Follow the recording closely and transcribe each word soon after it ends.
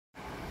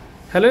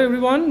Hello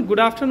everyone, good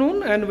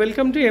afternoon and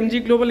welcome to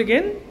MG Global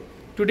again.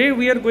 Today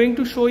we are going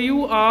to show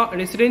you a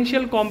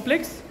residential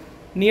complex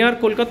near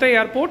Kolkata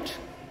airport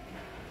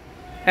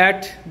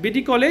at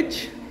BD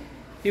College.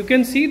 You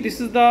can see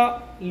this is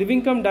the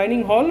living cum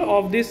dining hall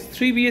of this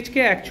 3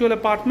 BHK actual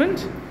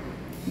apartment.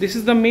 This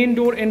is the main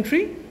door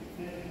entry.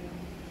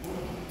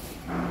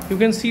 You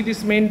can see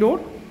this main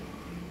door.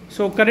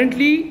 So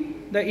currently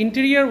the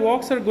interior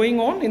works are going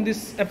on in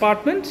this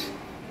apartment.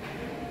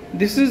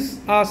 This is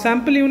a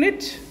sample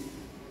unit.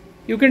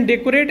 You can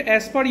decorate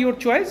as per your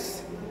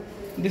choice.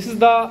 This is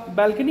the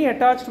balcony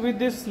attached with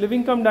this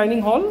living cum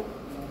dining hall,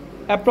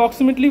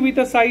 approximately with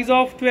a size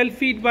of 12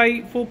 feet by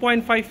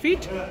 4.5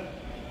 feet.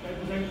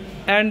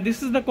 And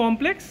this is the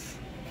complex.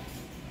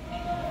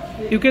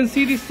 You can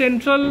see the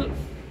central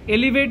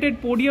elevated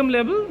podium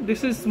level.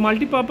 This is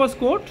multi-purpose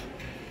court.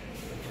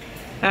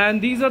 And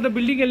these are the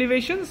building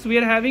elevations. We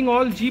are having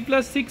all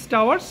G+6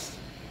 towers.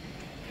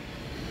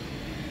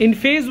 In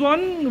phase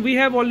 1, we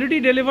have already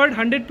delivered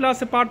 100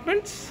 plus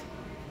apartments.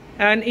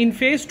 And in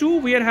phase 2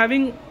 we are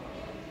having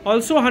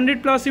also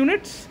 100 plus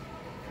units,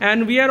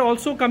 and we are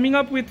also coming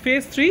up with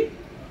phase 3,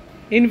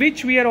 in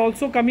which we are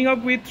also coming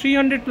up with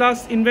 300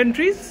 plus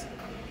inventories.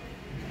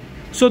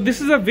 So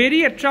this is a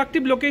very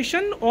attractive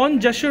location on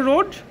Jessore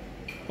road,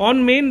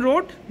 on main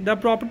road. The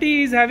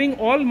property is having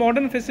all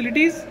modern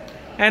facilities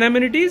and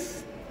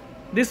amenities.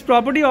 This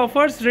property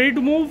offers ready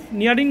to move,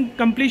 nearing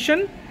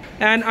completion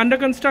and under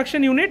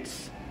construction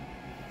units.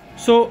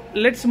 So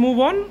let's move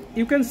on.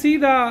 You can see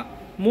the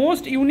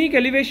most unique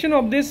elevation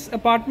of this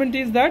apartment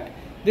is that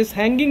this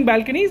hanging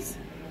balconies.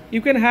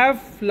 You can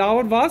have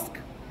flower vasque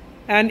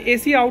and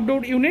AC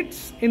outdoor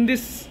units in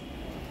this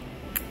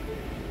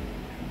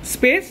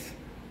space,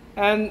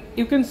 and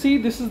you can see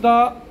this is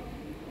the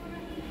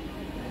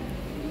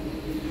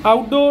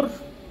outdoor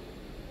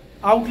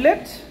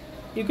outlet.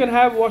 You can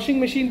have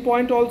washing machine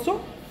point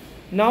also.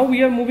 Now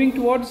we are moving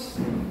towards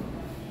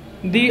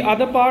the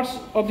other parts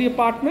of the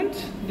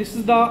apartment. This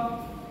is the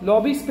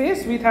lobby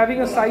space with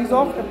having a size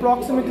of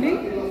approximately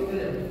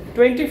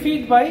 20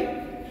 feet by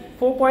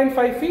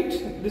 4.5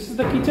 feet. This is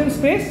the kitchen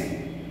space,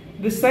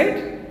 this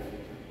side.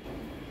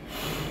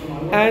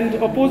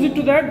 And opposite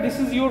to that, this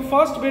is your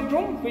first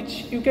bedroom,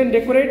 which you can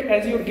decorate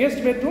as your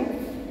guest bedroom.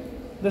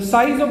 The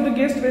size of the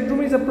guest bedroom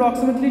is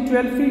approximately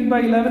 12 feet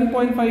by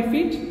 11.5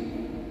 feet.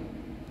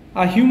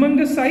 A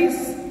humongous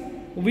size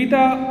with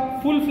a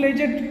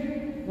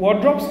full-fledged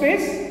wardrobe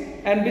space.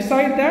 And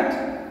beside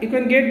that, you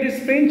can get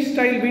this French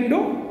style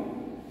window.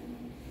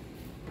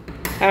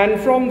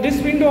 And from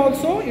this window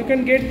also, you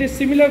can get this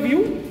similar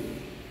view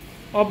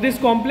of this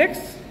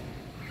complex.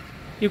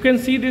 You can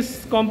see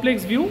this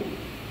complex view.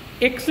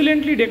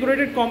 Excellently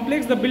decorated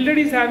complex. The builder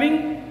is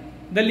having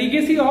the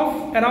legacy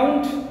of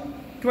around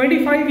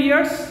 25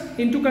 years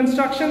into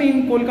construction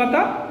in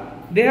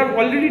Kolkata. They have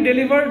already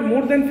delivered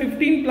more than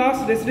 15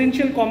 plus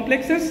residential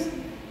complexes.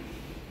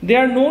 They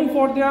are known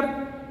for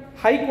their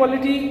high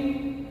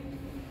quality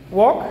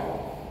work.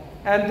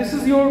 And this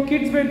is your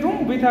kids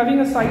bedroom with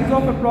having a size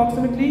of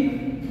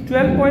approximately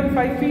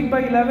 12.5 feet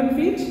by 11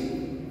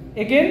 feet.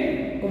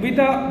 Again with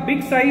a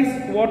big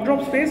size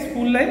wardrobe space,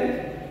 full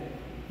length.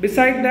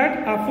 Beside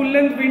that, a full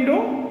length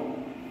window.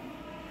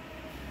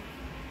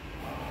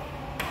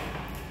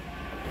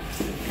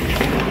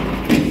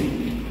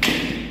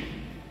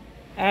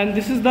 And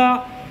this is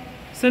the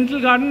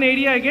central garden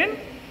area again.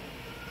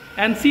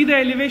 And see the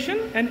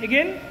elevation. And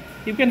again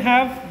you can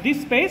have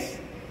this space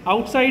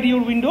outside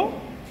your window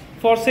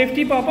for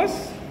safety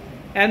purpose.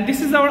 And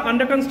this is our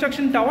under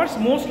construction towers.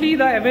 Mostly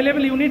the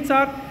available units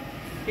are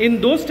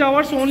in those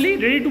towers only.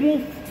 Ready to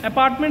move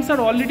apartments are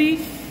already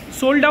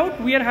sold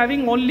out. We are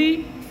having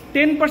only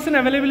 10%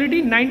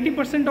 availability.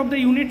 90% of the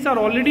units are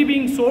already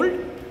being sold.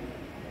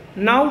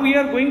 Now we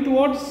are going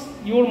towards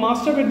your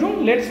master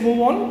bedroom. Let's move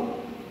on.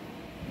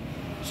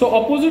 So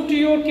opposite to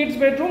your kids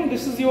bedroom,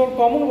 this is your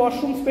common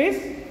washroom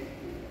space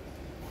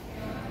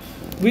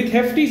with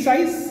hefty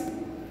size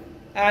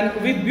and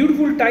with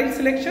beautiful tile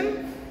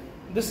selection.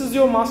 This is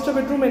your master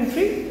bedroom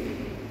entry.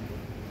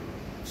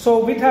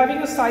 So with having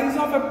a size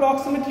of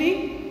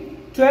approximately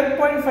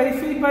 12.5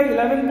 feet by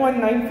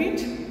 11.9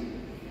 feet,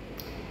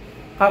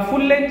 a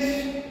full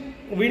length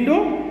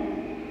window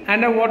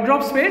and a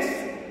wardrobe space.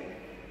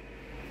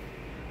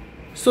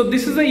 So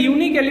this is a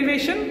unique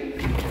elevation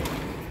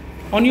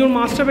on your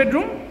master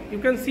bedroom. You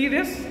can see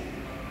this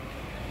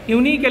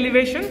unique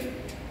elevation.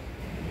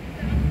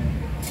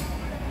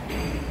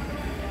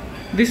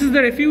 This is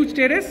the refuge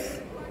terrace.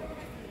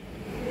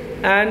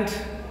 And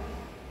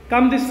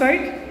come this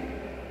side.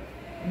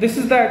 This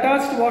is the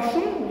attached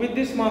washroom with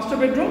this master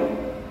bedroom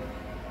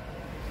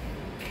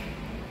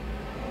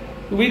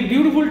with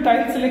beautiful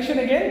tile selection.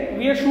 Again,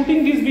 we are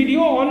shooting this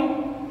video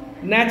on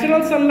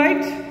natural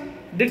sunlight.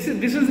 This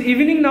is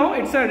evening now.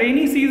 It's a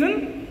rainy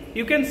season.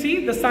 You can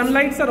see the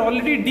sunlights are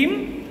already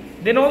dim.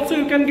 Then also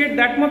you can get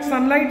that much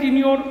sunlight in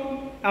your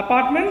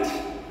apartment.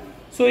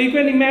 So you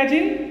can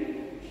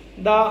imagine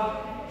the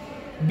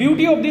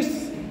beauty of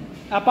this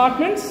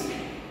apartments.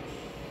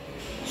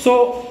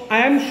 So I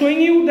am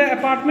showing you the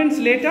apartments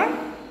later.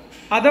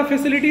 other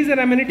facilities and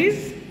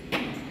amenities.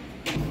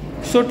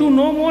 So to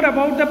know more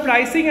about the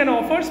pricing and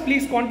offers,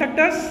 please contact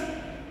us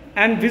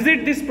and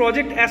visit this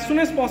project as soon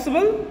as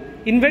possible.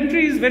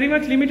 Inventory is very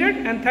much limited,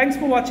 and thanks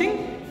for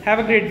watching. Have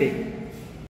a great day.